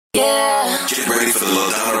Yeah. Get ready for the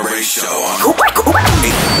LaDonna Raeh Show.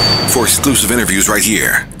 For exclusive interviews right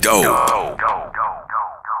here. Go.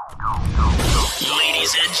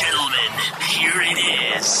 Ladies and gentlemen, here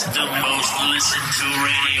it is. The most listened to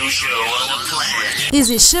radio show on the planet. Is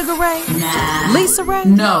it Sugar Ray? Nah. Lisa Ray?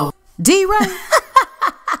 No. D Ray?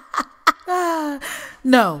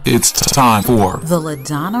 No. It's time for The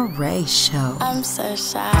LaDonna Raeh Show. I'm so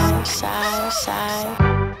shy.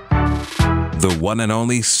 The one and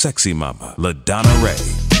only sexy mama, LaDonna Raeh.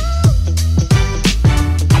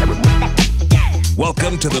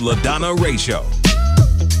 Welcome to the LaDonna Raeh Show.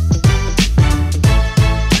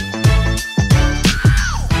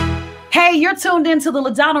 Hey, you're tuned in to the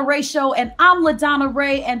LaDonna Raeh Show, and I'm LaDonna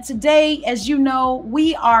Raeh. And today, as you know,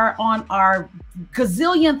 we are on our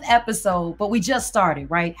gazillionth episode, but we just started,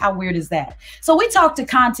 right? How weird is that? So we talk to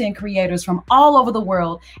content creators from all over the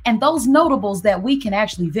world and those notables that we can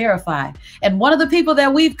actually verify. And one of the people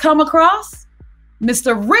that we've come across,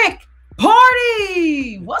 Mr. Rick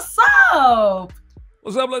Party. What's up?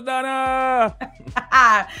 What's up, LaDonna?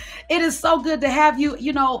 It is so good to have you.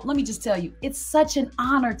 You know, let me just tell you, it's such an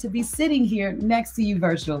honor to be sitting here next to you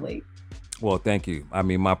virtually. Well, thank you. I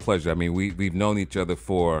mean, my pleasure. I mean, we've known each other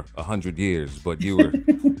for 100 years, but you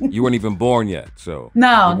weren't even born yet. So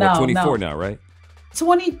No. 24 now, right?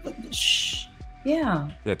 20. Yeah.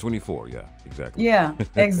 Yeah, 24. Yeah, exactly. Yeah,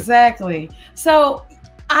 exactly. So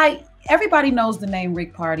everybody knows the name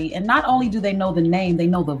Rick Party, and not only do they know the name, they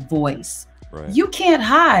know the voice. Right. You can't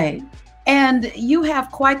hide. And you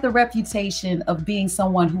have quite the reputation of being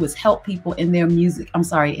someone who has helped people in their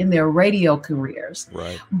in their radio careers.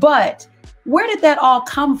 Right. But where did that all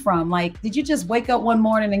come from? Like, did you just wake up one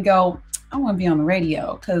morning and go, I want to be on the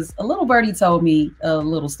radio? Because a little birdie told me a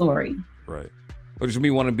little story. Right. What does it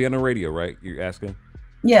mean want to be on the radio, right? You're asking?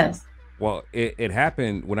 Yes. Well, it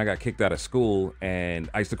happened when I got kicked out of school, and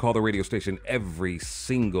I used to call the radio station every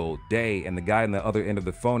single day, and the guy on the other end of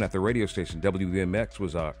the phone at the radio station, WBMX,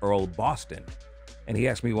 was Earl Boston. And he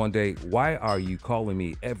asked me one day, why are you calling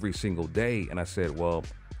me every single day? And I said, well,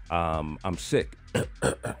 I'm sick.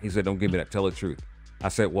 He said, don't give me that, tell the truth. I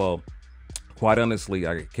said, well, quite honestly,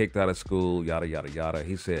 I got kicked out of school, yada, yada, yada.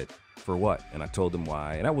 He said, for what? And I told him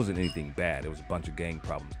why, and that wasn't anything bad. It was a bunch of gang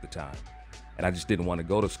problems at the time, and I just didn't want to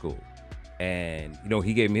go to school. And, you know,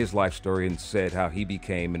 he gave me his life story and said how he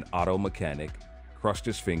became an auto mechanic, crushed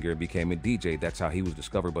his finger, became a DJ. That's how he was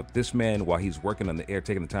discovered. But this man, while he's working on the air,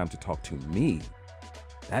 taking the time to talk to me,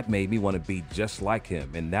 that made me want to be just like him.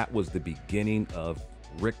 And that was the beginning of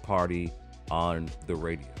Rick Party on the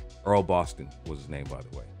radio. Earl Boston was his name, by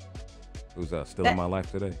the way. Who's still in my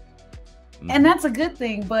life today. And that's a good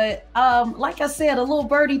thing. But like I said, a little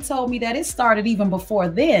birdie told me that it started even before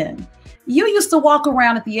then. You used to walk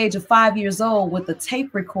around at the age of 5 years old with a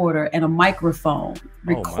tape recorder and a microphone,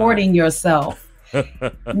 recording yourself. You're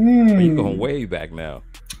going way back now.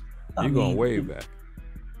 You're going way back.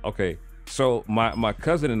 Okay, so my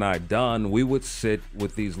cousin and I, Don, we would sit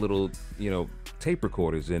with these little, tape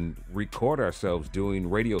recorders and record ourselves doing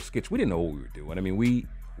radio skits. We didn't know what we were doing. I mean,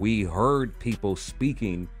 we heard people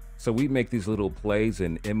speaking, so we make these little plays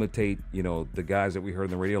and imitate, the guys that we heard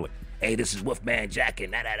on the radio, like, hey, this is Wolfman Jack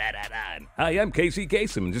and da-da-da-da-da. Hi, I'm Casey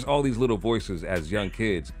Kasem. And just all these little voices as young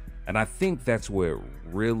kids. And I think that's where it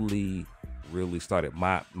really, really started.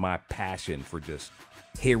 My passion for just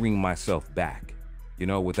hearing myself back,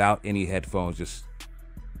 without any headphones, just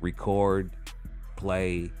record,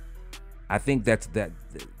 play. I think that's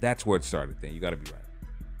where it started then. You got to be right.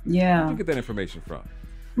 Yeah. Where'd you get that information from?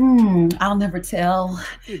 I'll never tell.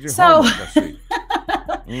 So,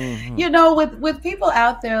 with people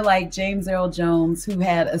out there like James Earl Jones, who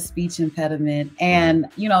had a speech impediment, and,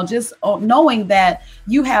 just knowing that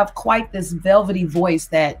you have quite this velvety voice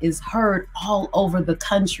that is heard all over the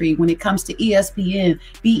country when it comes to ESPN,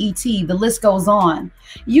 BET, the list goes on.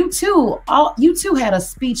 You too had a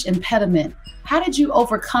speech impediment. How did you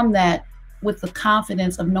overcome that with the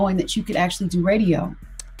confidence of knowing that you could actually do radio?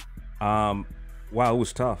 Wow, it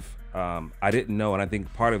was tough. I didn't know, and I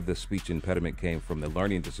think part of the speech impediment came from the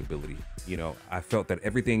learning disability. I felt that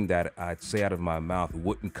everything that I'd say out of my mouth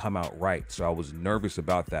wouldn't come out right, so I was nervous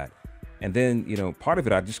about that. And then, part of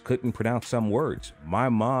it, I just couldn't pronounce some words. My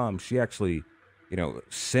mom, she actually,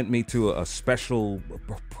 sent me to a special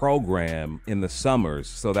program in the summers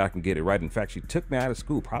so that I can get it right. In fact, she took me out of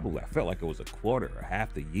school, probably, I felt like it was a quarter or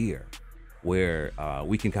half the year, where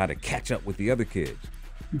we can kind of catch up with the other kids.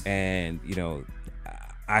 And,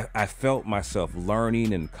 I felt myself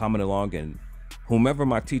learning and coming along, and whomever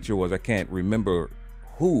my teacher was, I can't remember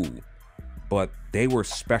who, but they were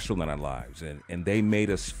special in our lives, and they made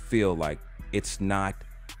us feel like it's not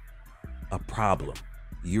a problem.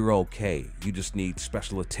 you're okay. You just need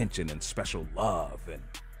special attention and special love. And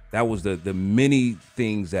that was the many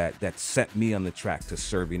things that set me on the track to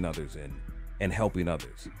serving others and helping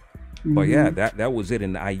others. But yeah, that was it.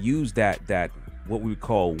 And I used that what we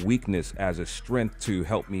call weakness as a strength to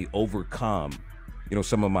help me overcome,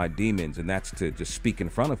 some of my demons, and that's to just speak in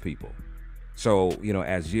front of people. So,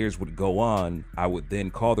 as years would go on, I would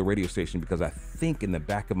then call the radio station because I think in the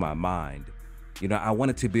back of my mind, I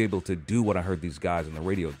wanted to be able to do what I heard these guys on the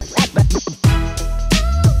radio do.